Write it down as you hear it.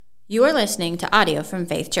You are listening to audio from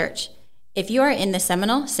Faith Church. If you are in the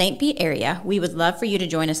Seminole, St. Pete area, we would love for you to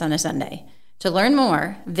join us on a Sunday. To learn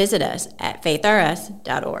more, visit us at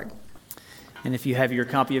faithrs.org. And if you have your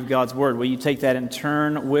copy of God's Word, will you take that and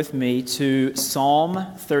turn with me to Psalm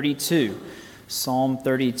 32. Psalm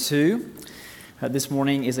 32. This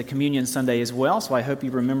morning is a communion Sunday as well, so I hope you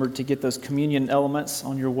remembered to get those communion elements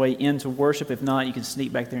on your way into worship. If not, you can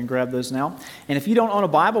sneak back there and grab those now. And if you don't own a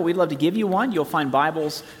Bible, we'd love to give you one. You'll find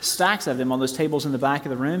Bibles, stacks of them on those tables in the back of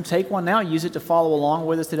the room. Take one now. Use it to follow along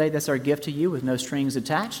with us today. That's our gift to you with no strings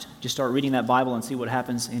attached. Just start reading that Bible and see what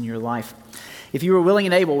happens in your life. If you are willing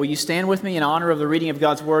and able, will you stand with me in honor of the reading of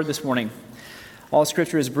God's Word this morning? All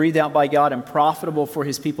Scripture is breathed out by God and profitable for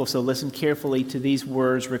His people, so listen carefully to these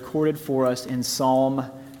words recorded for us in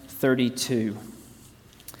Psalm 32.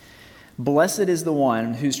 Blessed is the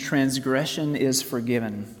one whose transgression is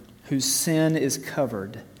forgiven, whose sin is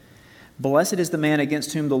covered. Blessed is the man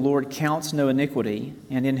against whom the Lord counts no iniquity,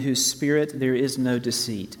 and in whose spirit there is no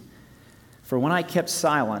deceit. For when I kept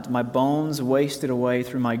silent, my bones wasted away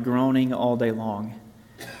through my groaning all day long.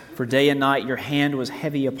 For day and night your hand was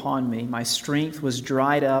heavy upon me. My strength was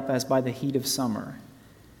dried up as by the heat of summer.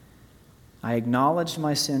 I acknowledged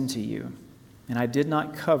my sin to you, and I did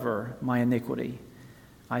not cover my iniquity.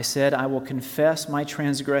 I said, I will confess my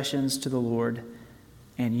transgressions to the Lord,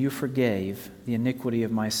 and you forgave the iniquity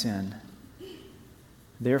of my sin.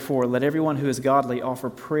 Therefore, let everyone who is godly offer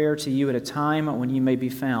prayer to you at a time when you may be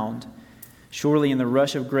found. Surely in the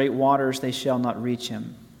rush of great waters they shall not reach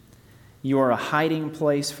him. You are a hiding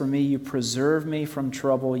place for me. You preserve me from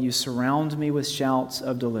trouble. You surround me with shouts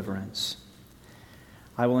of deliverance.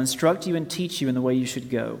 I will instruct you and teach you in the way you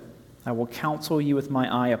should go. I will counsel you with my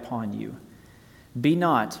eye upon you. Be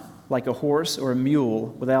not like a horse or a mule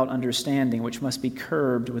without understanding, which must be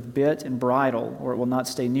curbed with bit and bridle, or it will not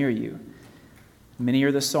stay near you. Many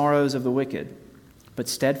are the sorrows of the wicked, but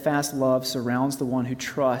steadfast love surrounds the one who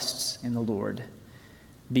trusts in the Lord.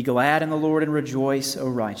 Be glad in the Lord and rejoice, O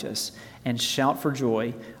righteous, and shout for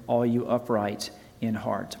joy, all you upright in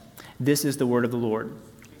heart. This is the word of the Lord.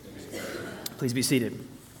 Please be seated.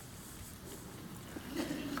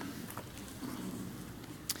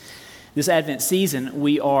 This Advent season,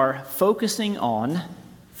 we are focusing on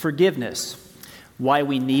forgiveness, why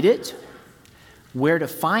we need it, where to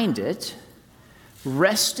find it,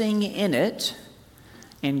 resting in it,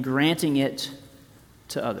 and granting it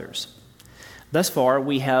to others. Thus far,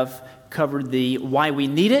 we have covered the why we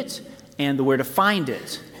need it and the where to find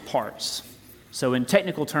it parts. So in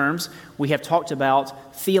technical terms, we have talked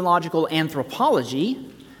about theological anthropology,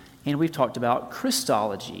 and we've talked about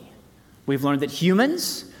Christology. We've learned that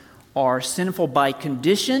humans are sinful by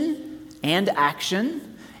condition and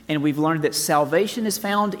action, and we've learned that salvation is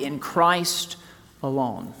found in Christ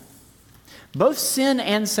alone. Both sin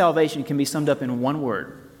and salvation can be summed up in one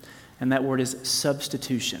word, and that word is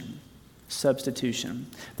substitution. Substitution.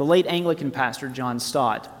 The late Anglican pastor John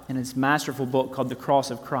Stott, in his masterful book called The Cross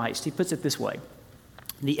of Christ, he puts it this way: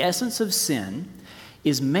 the essence of sin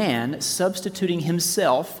is man substituting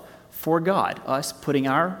himself for God, us putting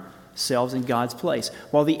ourselves in God's place,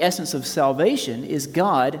 while the essence of salvation is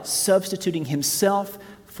God substituting himself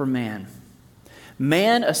for man.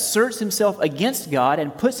 Man asserts himself against God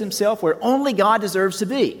and puts himself where only God deserves to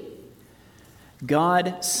be.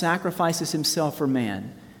 God sacrifices himself for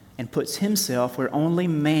man and puts himself where only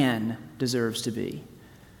man deserves to be.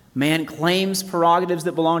 Man claims prerogatives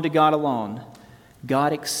that belong to God alone.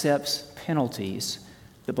 God accepts penalties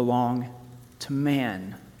that belong to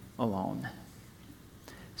man alone.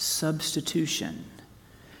 Substitution.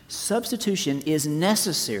 Substitution is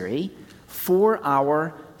necessary for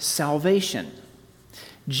our salvation.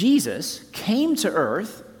 Jesus came to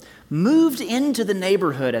earth, moved into the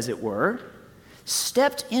neighborhood, as it were,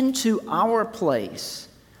 stepped into our place,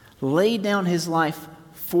 laid down his life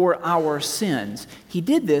for our sins. He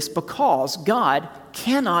did this because God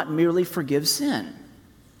cannot merely forgive sin.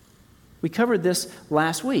 We covered this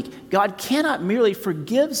last week. God cannot merely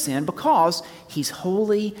forgive sin because he's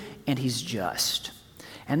holy and he's just.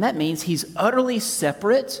 And that means he's utterly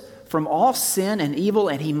separate from all sin and evil,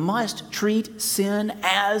 and he must treat sin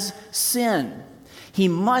as sin. He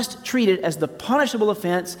must treat it as the punishable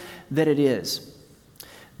offense that it is.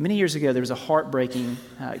 Many years ago, there was a heartbreaking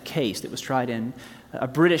case that was tried in a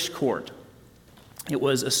British court. It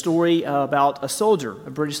was a story about a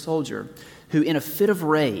British soldier, who in a fit of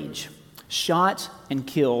rage shot and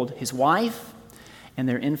killed his wife and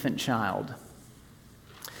their infant child.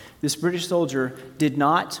 This British soldier did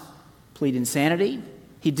not plead insanity.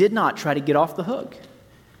 He did not try to get off the hook.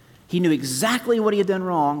 He knew exactly what he had done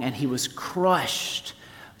wrong, and he was crushed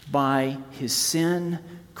by his sin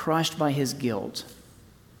crushed by his guilt.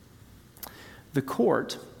 The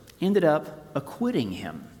court ended up acquitting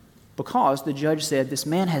him because the judge said, this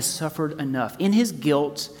man has suffered enough. In his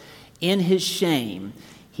guilt, in his shame,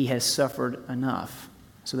 he has suffered enough.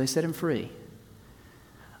 So they set him free.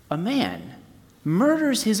 A man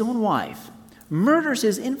murders his own wife, murders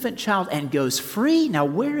his infant child, and goes free? Now,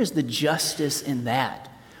 where is the justice in that?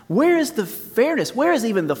 Where is the fairness? Where is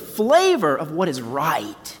even the flavor of what is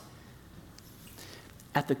right?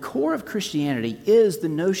 At the core of Christianity is the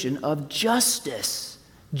notion of justice.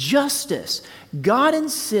 Justice. God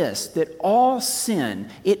insists that all sin,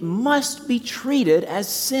 it must be treated as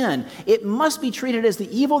sin. It must be treated as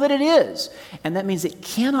the evil that it is. And that means it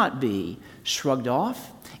cannot be shrugged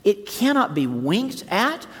off. It cannot be winked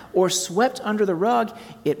at or swept under the rug.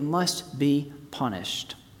 It must be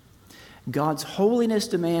punished. God's holiness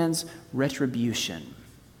demands retribution.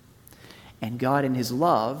 And God, in his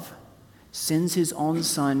love, sends his own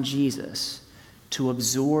Son, Jesus, to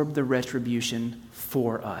absorb the retribution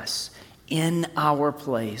for us, in our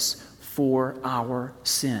place, for our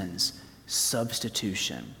sins.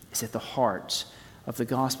 Substitution is at the heart of the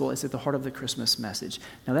gospel. It's at the heart of the Christmas message.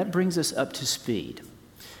 Now that brings us up to speed.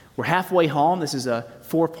 We're halfway home. This is a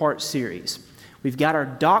 4-part series. We've got our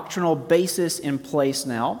doctrinal basis in place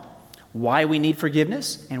now, why we need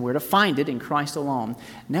forgiveness and where to find it in Christ alone.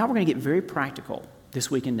 Now we're going to get very practical this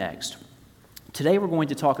week and next. Today we're going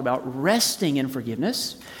to talk about resting in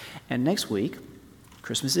forgiveness, and next week,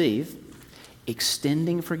 Christmas Eve,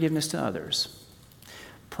 extending forgiveness to others.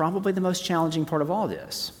 Probably the most challenging part of all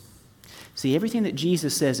this. See, everything that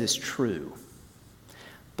Jesus says is true,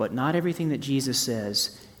 but not everything that Jesus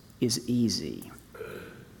says is easy.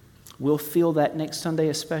 We'll feel that next Sunday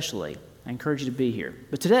especially. I encourage you to be here.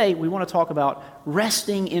 But today, we want to talk about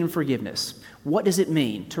resting in forgiveness. What does it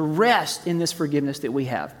mean to rest in this forgiveness that we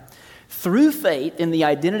have? Through faith in the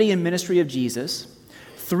identity and ministry of Jesus,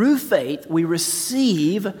 through faith, we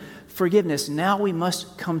receive forgiveness. Now we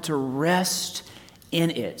must come to rest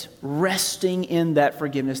in it, resting in that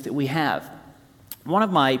forgiveness that we have. One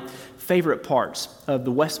of my favorite parts of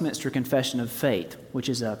the Westminster Confession of Faith, which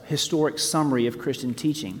is a historic summary of Christian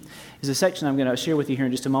teaching, is a section I'm going to share with you here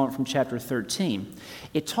in just a moment from chapter 13.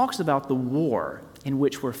 It talks about the war in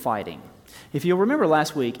which we're fighting. If you'll remember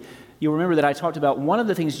last week, you'll remember that I talked about one of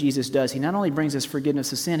the things Jesus does. He not only brings us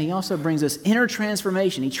forgiveness of sin, he also brings us inner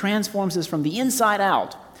transformation. He transforms us from the inside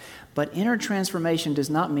out. But inner transformation does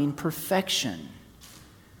not mean perfection.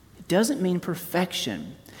 It doesn't mean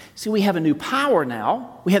perfection. See, we have a new power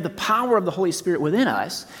now. We have the power of the Holy Spirit within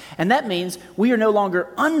us, and that means we are no longer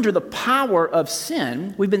under the power of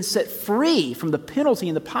sin. We've been set free from the penalty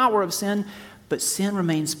and the power of sin, but sin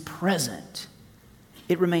remains present.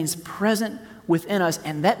 It remains present within us,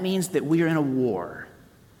 and that means that we are in a war.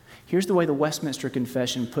 Here's the way the Westminster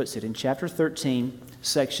Confession puts it in chapter 13,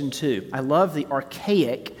 section 2. I love the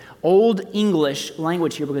archaic, Old English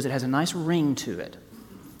language here because it has a nice ring to it.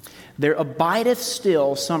 There abideth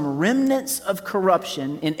still some remnants of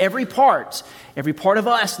corruption in every part of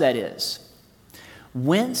us, that is,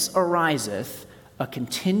 whence ariseth a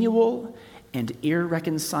continual and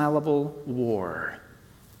irreconcilable war.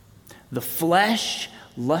 The flesh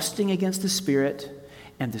lusting against the Spirit,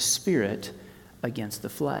 and the Spirit against the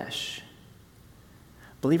flesh.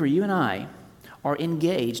 Believer, you and I are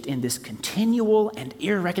engaged in this continual and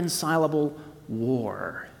irreconcilable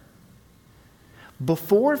war.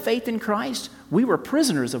 Before faith in Christ, we were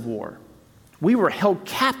prisoners of war. We were held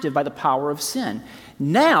captive by the power of sin.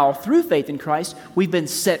 Now, through faith in Christ, we've been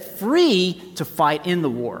set free to fight in the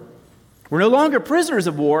war. We're no longer prisoners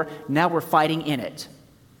of war, now we're fighting in it.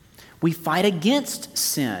 We fight against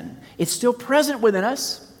sin. It's still present within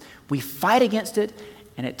us. We fight against it,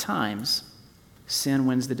 and at times, sin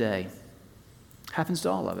wins the day. Happens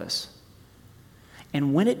to all of us.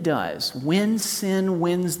 And when it does, when sin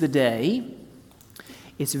wins the day,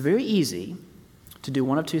 it's very easy to do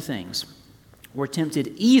one of two things. We're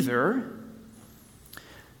tempted either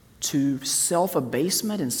to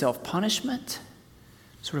self-abasement and self-punishment,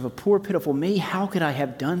 sort of a poor, pitiful me, how could I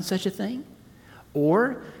have done such a thing?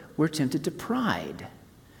 Or we're tempted to pride,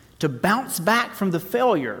 to bounce back from the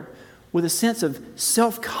failure with a sense of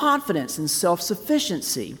self-confidence and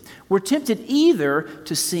self-sufficiency. We're tempted either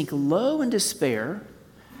to sink low in despair,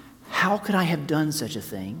 how could I have done such a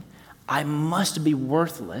thing? I must be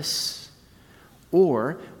worthless.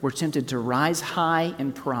 Or we're tempted to rise high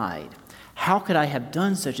in pride. How could I have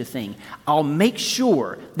done such a thing? I'll make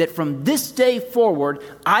sure that from this day forward,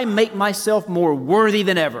 I make myself more worthy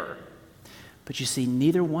than ever. But you see,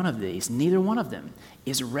 neither one of them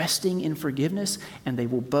is resting in forgiveness, and they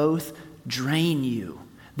will both drain you.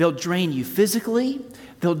 They'll drain you physically,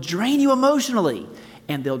 they'll drain you emotionally,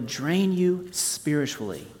 and they'll drain you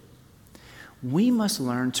spiritually. We must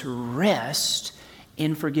learn to rest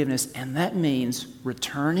in forgiveness, and that means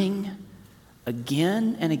returning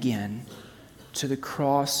again and again to the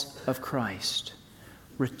cross of Christ.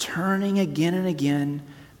 Returning again and again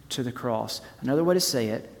to the cross. Another way to say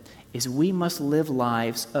it is we must live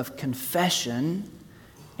lives of confession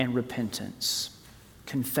and repentance.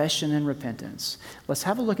 Confession and repentance. Let's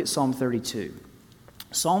have a look at Psalm 32.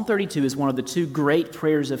 Psalm 32 is one of the two great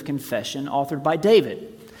prayers of confession authored by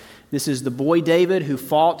David. This is the boy David who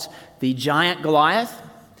fought the giant Goliath,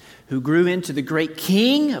 who grew into the great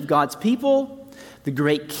king of God's people, the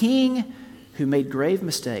great king who made grave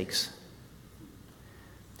mistakes.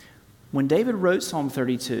 When David wrote Psalm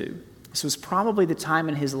 32, this was probably the time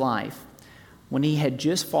in his life when he had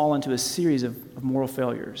just fallen into a series of moral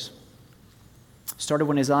failures. It started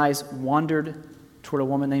when his eyes wandered toward a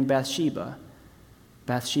woman named Bathsheba.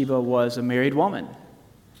 Bathsheba was a married woman,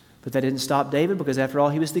 but that didn't stop David because after all,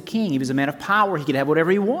 he was the king. He was a man of power. He could have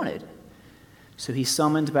whatever he wanted. So he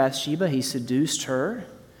summoned Bathsheba, he seduced her,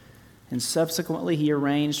 and subsequently he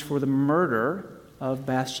arranged for the murder of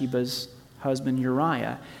Bathsheba's husband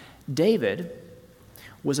Uriah. David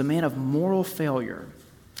was a man of moral failure,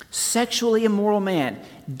 sexually immoral man.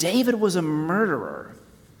 David was a murderer.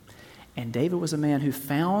 And David was a man who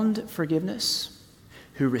found forgiveness,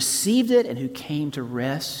 who received it, and who came to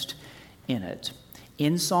rest in it.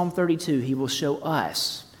 In Psalm 32, he will show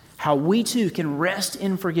us how we too can rest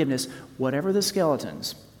in forgiveness, whatever the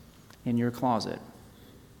skeletons in your closet.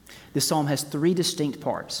 This psalm has three distinct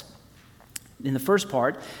parts. In the first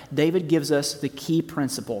part, David gives us the key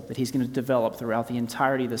principle that he's going to develop throughout the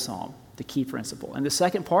entirety of the psalm, the key principle. In the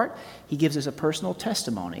second part, he gives us a personal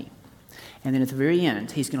testimony. And then at the very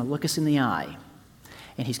end, he's going to look us in the eye,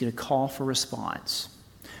 and he's going to call for response.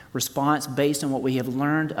 Response based on what we have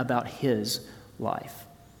learned about his life.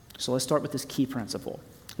 So let's start with this key principle.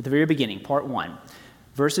 At the very beginning, part 1,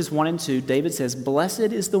 verses 1 and 2, David says, "Blessed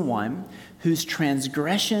is the one whose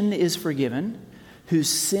transgression is forgiven, whose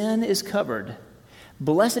sin is covered.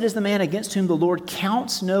 Blessed is the man against whom the Lord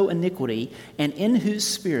counts no iniquity, and in whose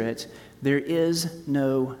spirit there is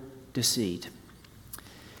no deceit."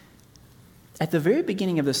 At the very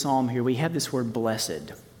beginning of the psalm here, we have this word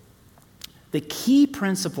blessed. The key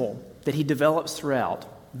principle that he develops throughout,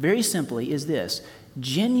 very simply, is this: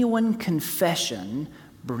 genuine confession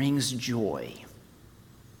brings joy.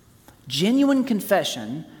 Genuine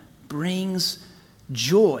confession brings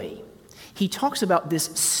joy. He talks about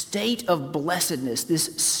this state of blessedness,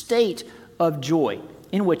 this state of joy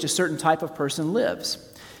in which a certain type of person lives.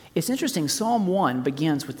 It's interesting, Psalm 1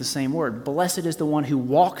 begins with the same word. Blessed is the one who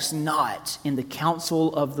walks not in the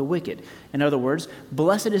counsel of the wicked. In other words,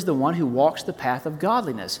 blessed is the one who walks the path of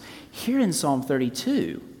godliness. Here in Psalm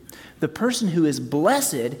 32, the person who is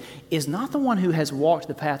blessed is not the one who has walked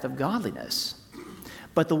the path of godliness,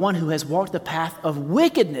 but the one who has walked the path of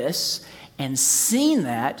wickedness and seen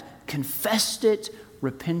that, confessed it,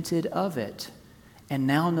 repented of it, and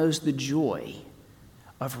now knows the joy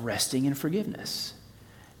of resting in forgiveness.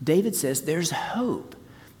 David says there's hope.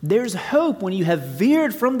 There's hope when you have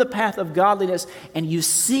veered from the path of godliness and you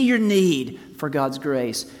see your need for God's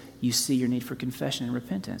grace. You see your need for confession and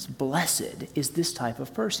repentance. Blessed is this type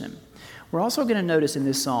of person. We're also going to notice in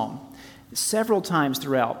this psalm several times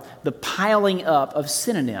throughout the piling up of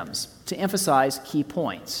synonyms to emphasize key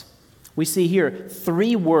points. We see here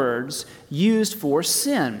 3 words used for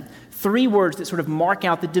sin, 3 words that sort of mark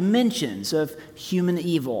out the dimensions of human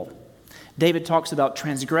evil. David talks about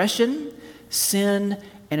transgression, sin,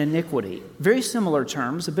 and iniquity. Very similar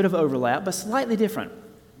terms, a bit of overlap, but slightly different.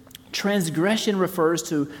 Transgression refers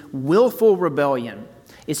to willful rebellion.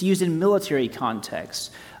 It's used in military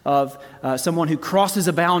context of someone who crosses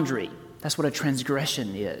a boundary. That's what a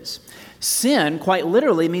transgression is. Sin, quite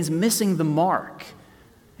literally, means missing the mark.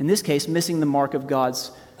 In this case, missing the mark of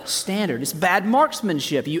God's standard. It's bad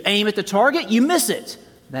marksmanship. You aim at the target, you miss it.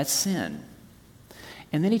 That's sin.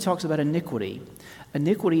 And then he talks about iniquity.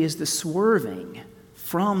 Iniquity is the swerving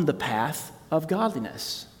from the path of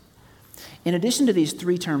godliness. In addition to these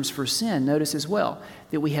 3 terms for sin, notice as well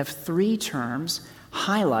that we have 3 terms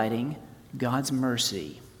highlighting God's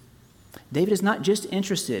mercy. David is not just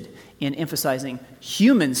interested in emphasizing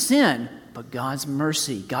human sin, but God's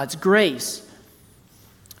mercy, God's grace.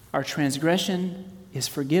 Our transgression is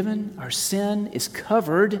forgiven, our sin is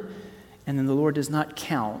covered, and then the Lord does not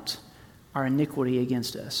count our iniquity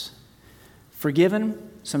against us. Forgiven,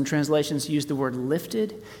 some translations use the word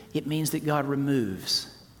lifted. It means that God removes.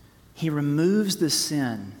 He removes the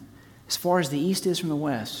sin as far as the east is from the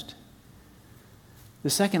west. The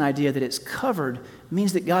second idea, that it's covered,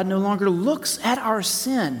 means that God no longer looks at our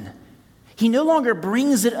sin. He no longer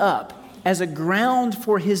brings it up as a ground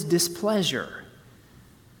for his displeasure.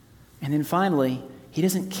 And then finally, he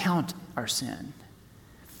doesn't count our sin.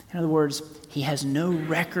 In other words, he has no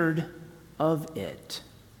record of it.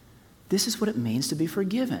 This is what it means to be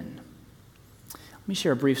forgiven. Let me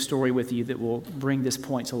share a brief story with you that will bring this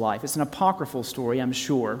point to life. It's an apocryphal story, I'm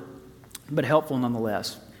sure, but helpful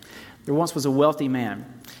nonetheless. There once was a wealthy man,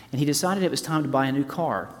 and he decided it was time to buy a new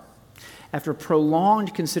car. After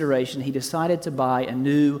prolonged consideration, he decided to buy a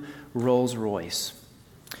new Rolls Royce.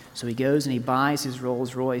 So he goes and he buys his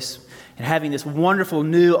Rolls Royce, and having this wonderful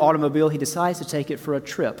new automobile, he decides to take it for a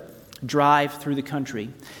trip, drive through the country.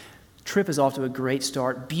 The trip is off to a great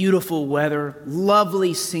start, beautiful weather,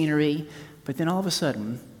 lovely scenery, but then all of a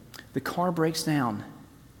sudden, the car breaks down.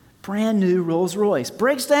 Brand new Rolls Royce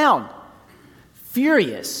breaks down.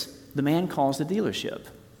 Furious, the man calls the dealership.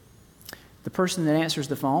 The person that answers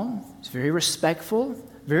the phone is very respectful,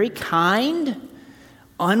 very kind,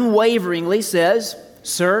 unwaveringly says,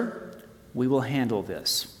 "Sir, we will handle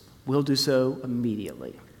this. We'll do so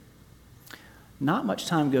immediately." Not much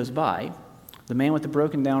time goes by. The man with the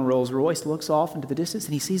broken down Rolls Royce looks off into the distance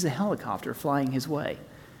and he sees a helicopter flying his way.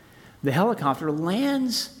 The helicopter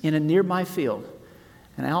lands in a nearby field,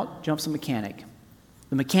 and out jumps a mechanic.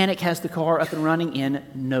 The mechanic has the car up and running in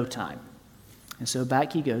no time. And so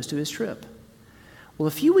back he goes to his trip. Well,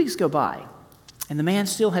 a few weeks go by, and the man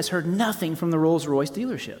still has heard nothing from the Rolls-Royce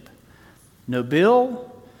dealership. No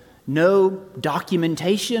bill, no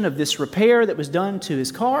documentation of this repair that was done to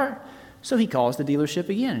his car. So he calls the dealership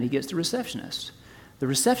again, and he gets the receptionist. The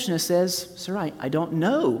receptionist says, "Sir, I don't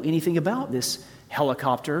know anything about this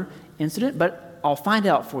helicopter incident, but I'll find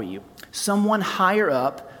out for you. Someone higher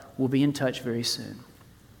up will be in touch very soon."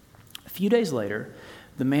 A few days later,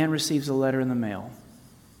 the man receives a letter in the mail.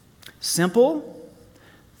 Simple,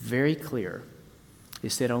 very clear.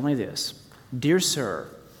 It said only this: "Dear sir,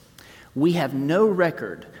 we have no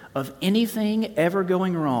record of anything ever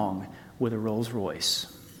going wrong with a Rolls Royce."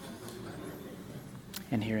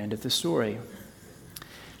 And here endeth the story.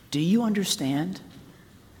 Do you understand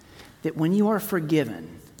that when you are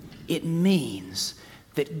forgiven, it means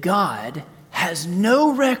that God has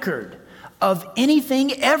no record of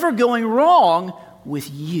anything ever going wrong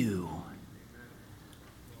with you?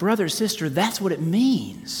 Brother, sister, that's what it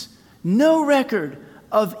means. No record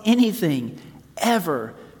of anything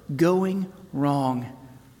ever going wrong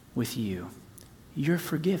with you. You're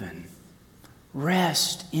forgiven.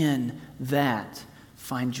 Rest in that.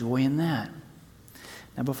 Find joy in that.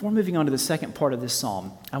 Now, before moving on to the second part of this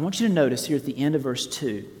psalm, I want you to notice here at the end of verse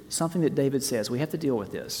 2, something that David says. We have to deal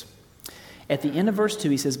with this. At the end of verse 2,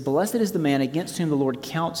 he says, "Blessed is the man against whom the Lord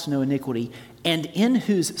counts no iniquity, and in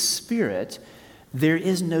whose spirit there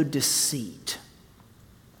is no deceit."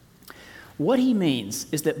 What he means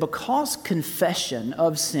is that because confession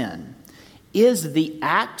of sin is the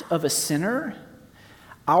act of a sinner,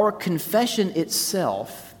 our confession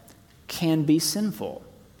itself can be sinful.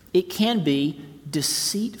 It can be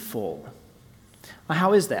deceitful. Now,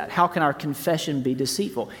 how is that? How can our confession be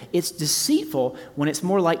deceitful? It's deceitful when it's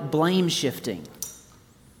more like blame shifting.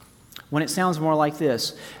 When it sounds more like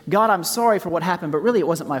this: "God, I'm sorry for what happened, but really it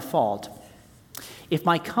wasn't my fault. If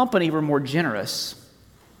my company were more generous,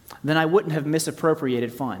 then I wouldn't have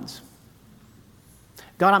misappropriated funds.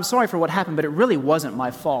 God, I'm sorry for what happened, but it really wasn't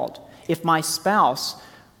my fault. If my spouse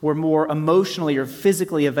were more emotionally or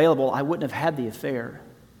physically available, I wouldn't have had the affair."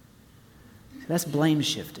 That's blame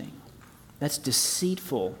shifting. That's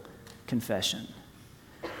deceitful confession.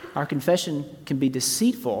 Our confession can be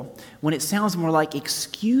deceitful when it sounds more like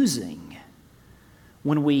excusing,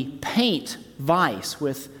 when we paint vice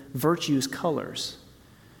with virtue's colors.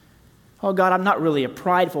 "Oh, God, I'm not really a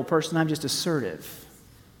prideful person, I'm just assertive.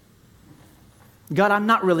 God, I'm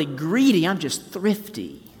not really greedy, I'm just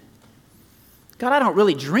thrifty. God, I don't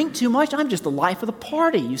really drink too much, I'm just the life of the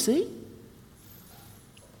party," you see?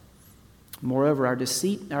 Moreover,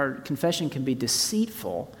 our confession can be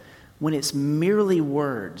deceitful when it's merely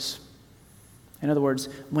words. In other words,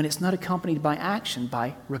 when it's not accompanied by action,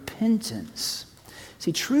 by repentance.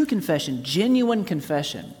 See, true confession, genuine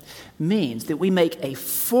confession, means that we make a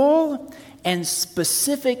full and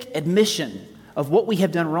specific admission of what we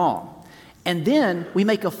have done wrong. And then we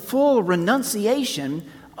make a full renunciation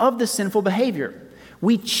of the sinful behavior.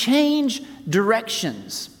 We change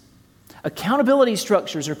directions. Accountability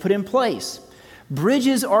structures are put in place.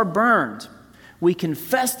 Bridges are burned. We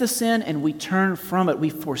confess the sin and we turn from it.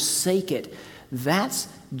 We forsake it. That's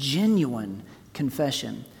genuine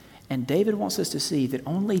confession. And David wants us to see that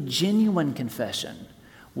only genuine confession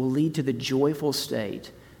will lead to the joyful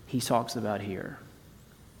state he talks about here.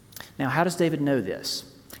 Now, how does David know this?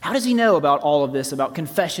 How does he know about all of this, about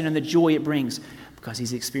confession and the joy it brings? Because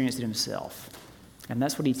he's experienced it himself. And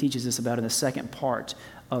that's what he teaches us about in the second part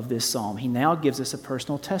of this psalm. He now gives us a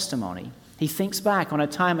personal testimony. He thinks back on a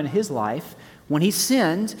time in his life when he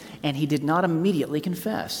sinned and he did not immediately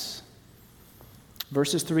confess.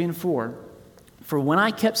 Verses 3 and 4. For when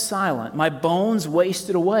I kept silent, my bones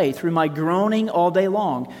wasted away through my groaning all day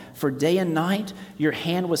long. For day and night your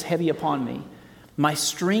hand was heavy upon me. My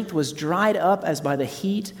strength was dried up as by the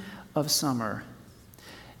heat of summer.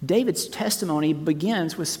 David's testimony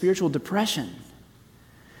begins with spiritual depression.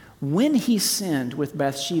 When he sinned with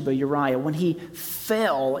Bathsheba, Uriah, when he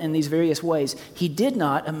fell in these various ways, he did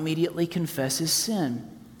not immediately confess his sin.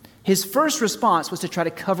 His first response was to try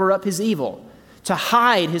to cover up his evil, to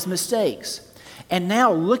hide his mistakes. And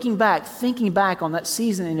now, looking back, thinking back on that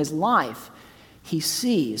season in his life, he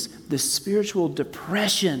sees the spiritual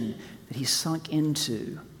depression that he sunk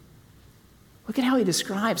into. Look at how he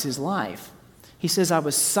describes his life. He says, I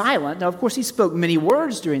was silent. Now, of course, he spoke many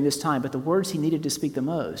words during this time, but the words he needed to speak the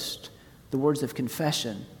most, the words of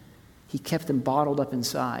confession, he kept them bottled up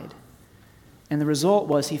inside. And the result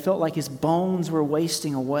was he felt like his bones were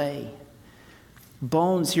wasting away.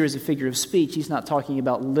 Bones here is a figure of speech. He's not talking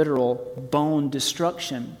about literal bone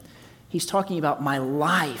destruction. He's talking about my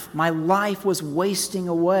life. My life was wasting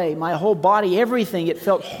away. My whole body, everything, it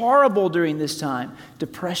felt horrible during this time.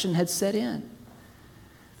 Depression had set in.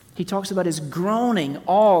 He talks about his groaning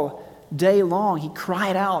all day long. He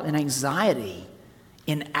cried out in anxiety,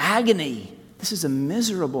 in agony. This is a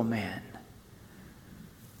miserable man.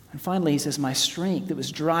 And finally, he says, my strength that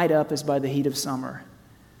was dried up as by the heat of summer.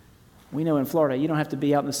 We know in Florida, you don't have to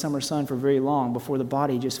be out in the summer sun for very long before the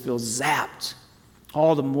body just feels zapped.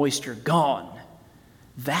 All the moisture gone.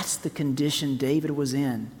 That's the condition David was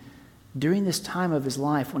in during this time of his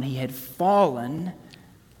life when he had fallen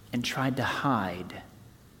and tried to hide,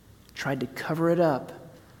 tried to cover it up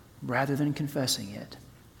rather than confessing it.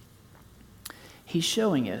 He's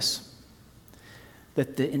showing us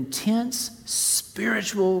that the intense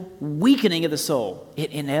spiritual weakening of the soul,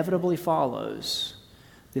 it inevitably follows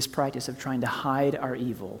this practice of trying to hide our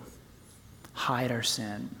evil, hide our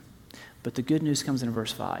sin. But the good news comes in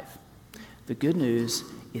verse 5. The good news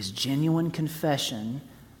is genuine confession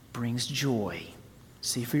brings joy.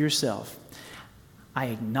 See for yourself. I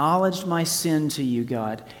acknowledged my sin to you,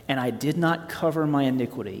 God, and I did not cover my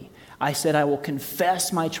iniquity. I said, I will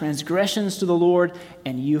confess my transgressions to the Lord,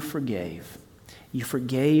 and you forgave. You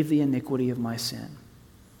forgave the iniquity of my sin.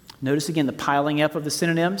 Notice again the piling up of the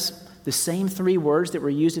synonyms. The same three words that were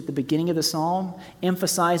used at the beginning of the psalm,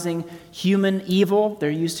 emphasizing human evil. They're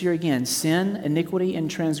used here again, sin, iniquity, and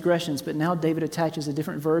transgressions. But now David attaches a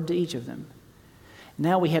different verb to each of them.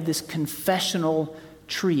 Now we have this confessional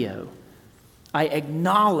trio. I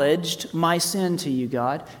acknowledged my sin to you,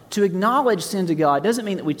 God. To acknowledge sin to God doesn't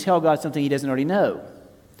mean that we tell God something he doesn't already know.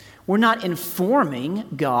 We're not informing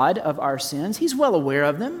God of our sins. He's well aware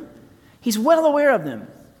of them. He's well aware of them.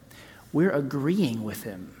 We're agreeing with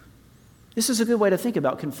him. This is a good way to think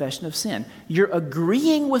about confession of sin. You're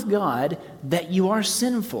agreeing with God that you are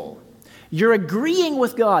sinful. You're agreeing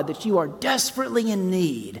with God that you are desperately in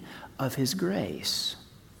need of his grace.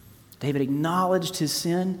 David acknowledged his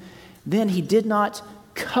sin. Then he did not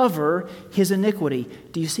cover his iniquity.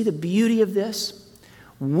 Do you see the beauty of this?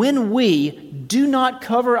 When we do not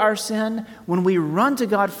cover our sin, when we run to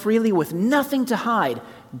God freely with nothing to hide,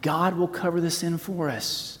 God will cover the sin for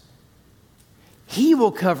us. He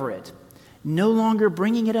will cover it. No longer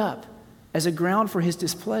bringing it up as a ground for his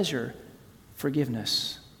displeasure.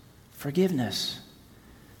 Forgiveness. Forgiveness.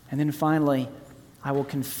 And then finally, I will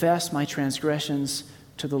confess my transgressions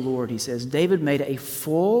to the Lord, he says. David made a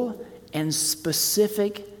full and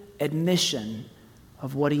specific admission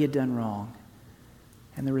of what he had done wrong.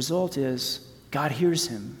 And the result is God hears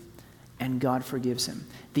him and God forgives him.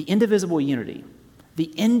 The indivisible unity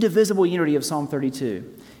of Psalm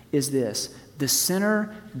 32 is this. The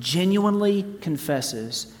sinner genuinely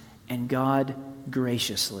confesses, and God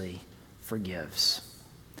graciously forgives.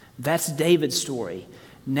 That's David's story.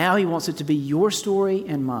 Now he wants it to be your story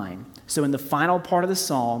and mine. So in the final part of the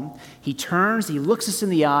psalm, he turns, he looks us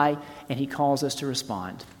in the eye, and he calls us to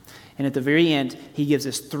respond. And at the very end, he gives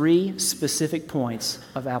us 3 specific points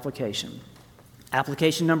of application.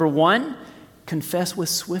 Application number 1, confess with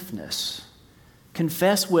swiftness.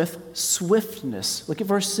 Confess with swiftness. Look at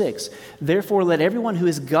verse 6. Therefore, let everyone who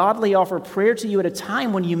is godly offer prayer to you at a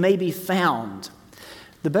time when you may be found.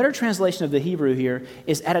 The better translation of the Hebrew here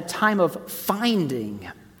is at a time of finding.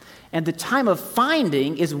 And the time of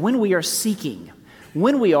finding is when we are seeking,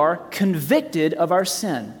 when we are convicted of our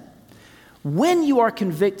sin. When you are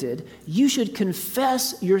convicted, you should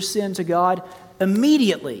confess your sin to God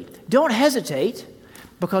immediately. Don't hesitate,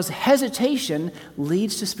 because hesitation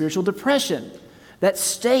leads to spiritual depression. That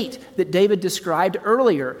state that David described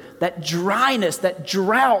earlier, that dryness, that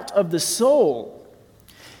drought of the soul.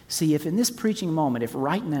 See, if in this preaching moment, if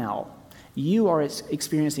right now you are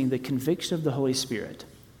experiencing the conviction of the Holy Spirit,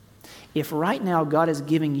 if right now God is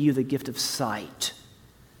giving you the gift of sight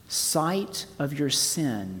of your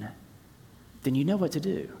sin, then you know what to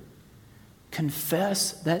do.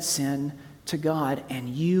 Confess that sin to God, and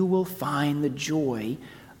you will find the joy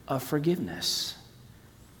of forgiveness.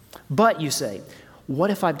 But you say, what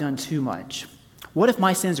if I've done too much? What if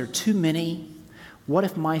my sins are too many? What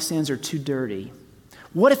if my sins are too dirty?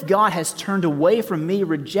 What if God has turned away from me,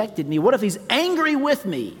 rejected me? What if he's angry with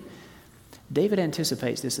me? David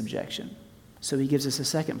anticipates this objection, so he gives us a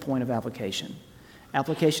second point of application.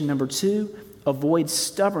 Application number 2, avoid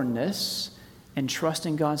stubbornness and trust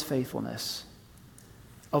in God's faithfulness.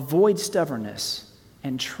 Avoid stubbornness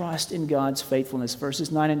and trust in God's faithfulness.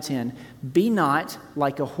 Verses 9 and 10, be not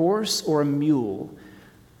like a horse or a mule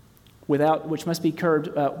without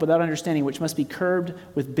understanding, which must be curbed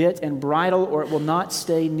with bit and bridle, or it will not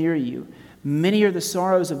stay near you. Many are the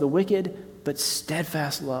sorrows of the wicked, but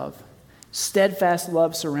steadfast love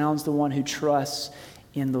surrounds the one who trusts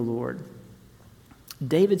in the Lord.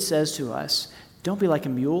 David says to us, don't be like a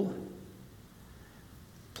mule.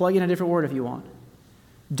 Plug in a different word if you want.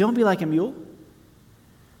 Don't be like a mule.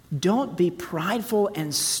 Don't be prideful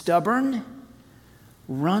and stubborn.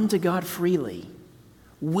 Run to God freely,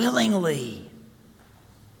 willingly.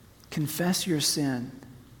 Confess your sin,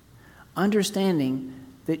 understanding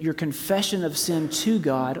that your confession of sin to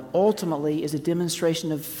God ultimately is a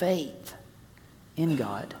demonstration of faith in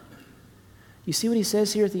God. You see what he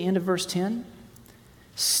says here at the end of verse 10?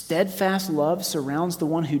 Steadfast love surrounds the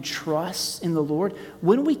one who trusts in the Lord.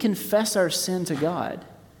 When we confess our sin to God,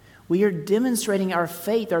 we are demonstrating our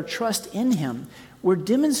faith, our trust in him. We're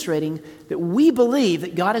demonstrating that we believe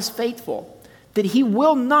that God is faithful, that he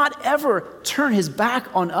will not ever turn his back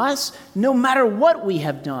on us, no matter what we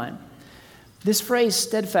have done. This phrase,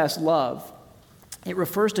 steadfast love, it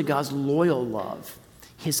refers to God's loyal love,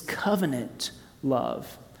 his covenant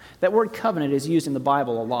love. That word covenant is used in the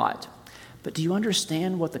Bible a lot. But do you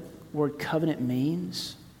understand what the word covenant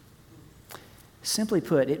means? Simply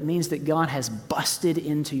put, it means that God has busted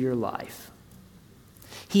into your life.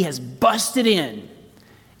 He has busted in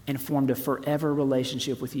and formed a forever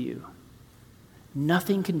relationship with you.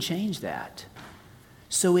 Nothing can change that.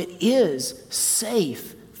 So it is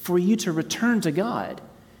safe for you to return to God.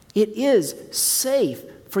 It is safe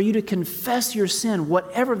for you to confess your sin,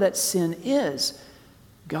 whatever that sin is.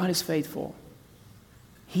 God is faithful.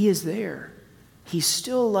 He is there. He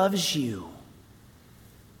still loves you.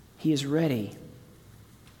 He is ready.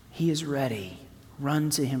 He is ready. Run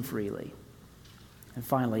to him freely. And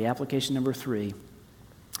finally, application number 3,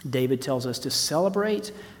 David tells us to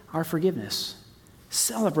celebrate our forgiveness.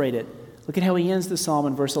 Celebrate it. Look at how he ends the psalm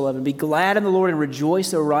in verse 11. Be glad in the Lord and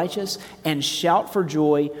rejoice, O righteous, and shout for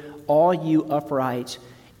joy, all you upright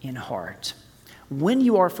in heart. When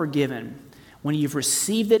you are forgiven, when you've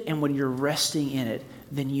received it and when you're resting in it,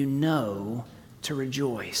 then you know to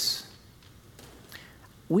rejoice.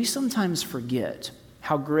 We sometimes forget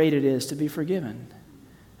how great it is to be forgiven.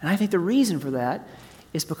 And I think the reason for that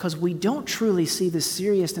is because we don't truly see the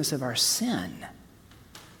seriousness of our sin.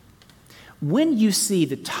 When you see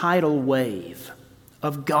the tidal wave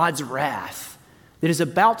of God's wrath that is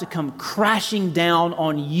about to come crashing down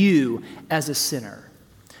on you as a sinner,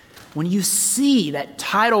 when you see that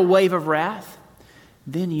tidal wave of wrath,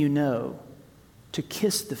 then you know to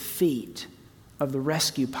kiss the feet of the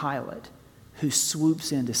rescue pilot who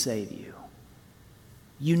swoops in to save you.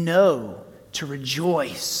 You know to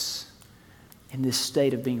rejoice in this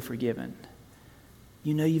state of being forgiven.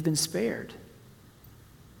 You know you've been spared.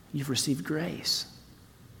 You've received grace.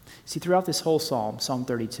 See, throughout this whole psalm, Psalm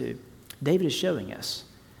 32, David is showing us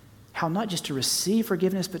how not just to receive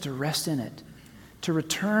forgiveness, but to rest in it, to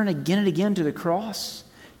return again and again to the cross,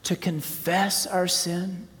 to confess our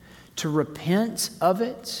sin, to repent of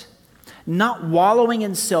it, not wallowing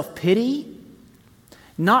in self-pity,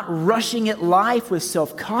 not rushing at life with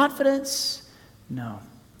self-confidence. No,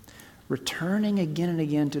 returning again and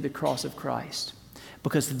again to the cross of Christ.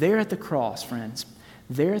 Because there at the cross, friends,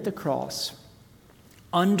 there at the cross,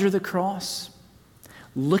 under the cross,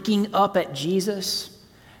 looking up at Jesus,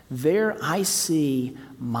 there I see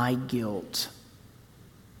my guilt.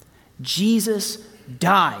 Jesus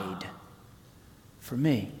died for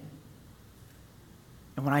me.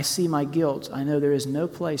 And when I see my guilt, I know there is no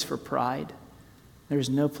place for pride. There is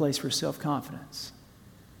no place for self-confidence.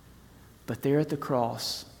 But there at the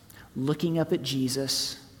cross, looking up at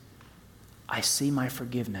Jesus, I see my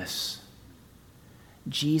forgiveness.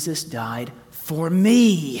 Jesus died for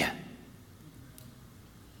me.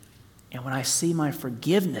 And when I see my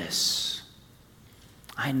forgiveness,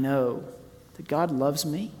 I know that God loves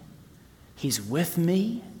me. He's with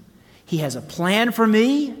me. He has a plan for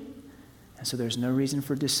me. And so there's no reason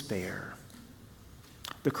for despair.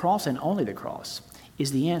 The cross, and only the cross,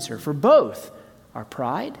 is the answer for both our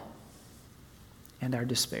pride and our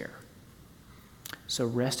despair. So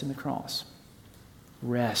rest in the cross.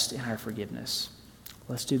 Rest in our forgiveness.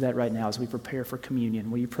 Let's do that right now as we prepare for communion.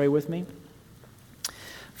 Will you pray with me?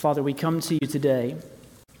 Father, we come to you today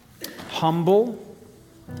humble,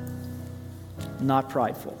 not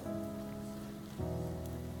prideful.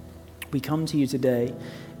 We come to you today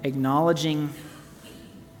acknowledging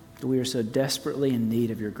that we are so desperately in need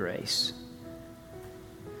of your grace.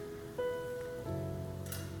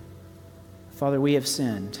 Father, we have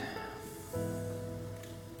sinned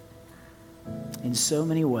in so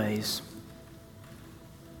many ways.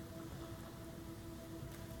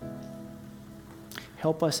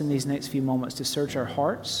 Help us in these next few moments to search our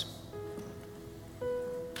hearts,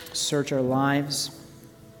 search our lives,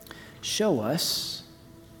 show us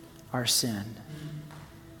our sin.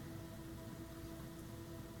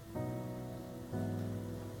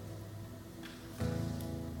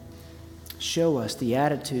 Show us the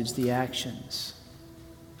attitudes, the actions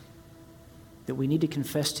that we need to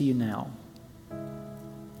confess to you now.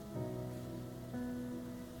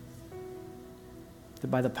 That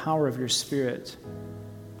by the power of your Spirit,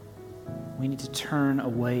 we need to turn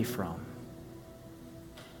away from.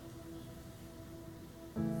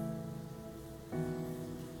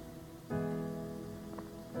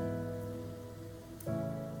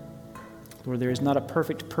 Lord, there is not a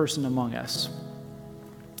perfect person among us.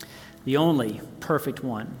 The only perfect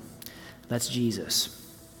one, that's Jesus.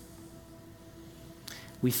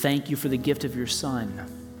 We thank you for the gift of your Son,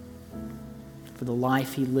 for the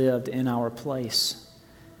life he lived in our place,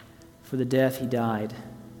 for the death he died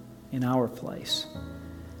in our place,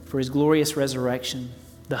 for his glorious resurrection,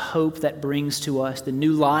 the hope that brings to us, the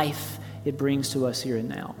new life it brings to us here and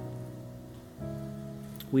now.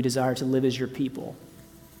 We desire to live as your people,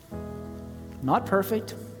 not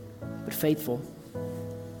perfect, but faithful.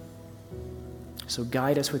 So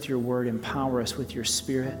guide us with your word, empower us with your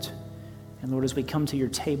Spirit. And Lord, as we come to your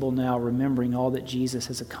table now, remembering all that Jesus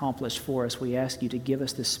has accomplished for us, we ask you to give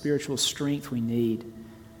us the spiritual strength we need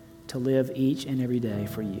to live each and every day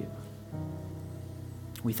for you.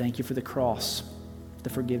 We thank you for the cross, the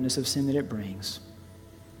forgiveness of sin that it brings.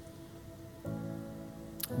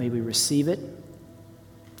 May we receive it.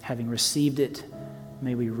 Having received it,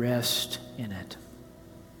 may we rest in it.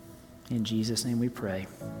 In Jesus' name we pray.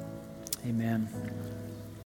 Amen.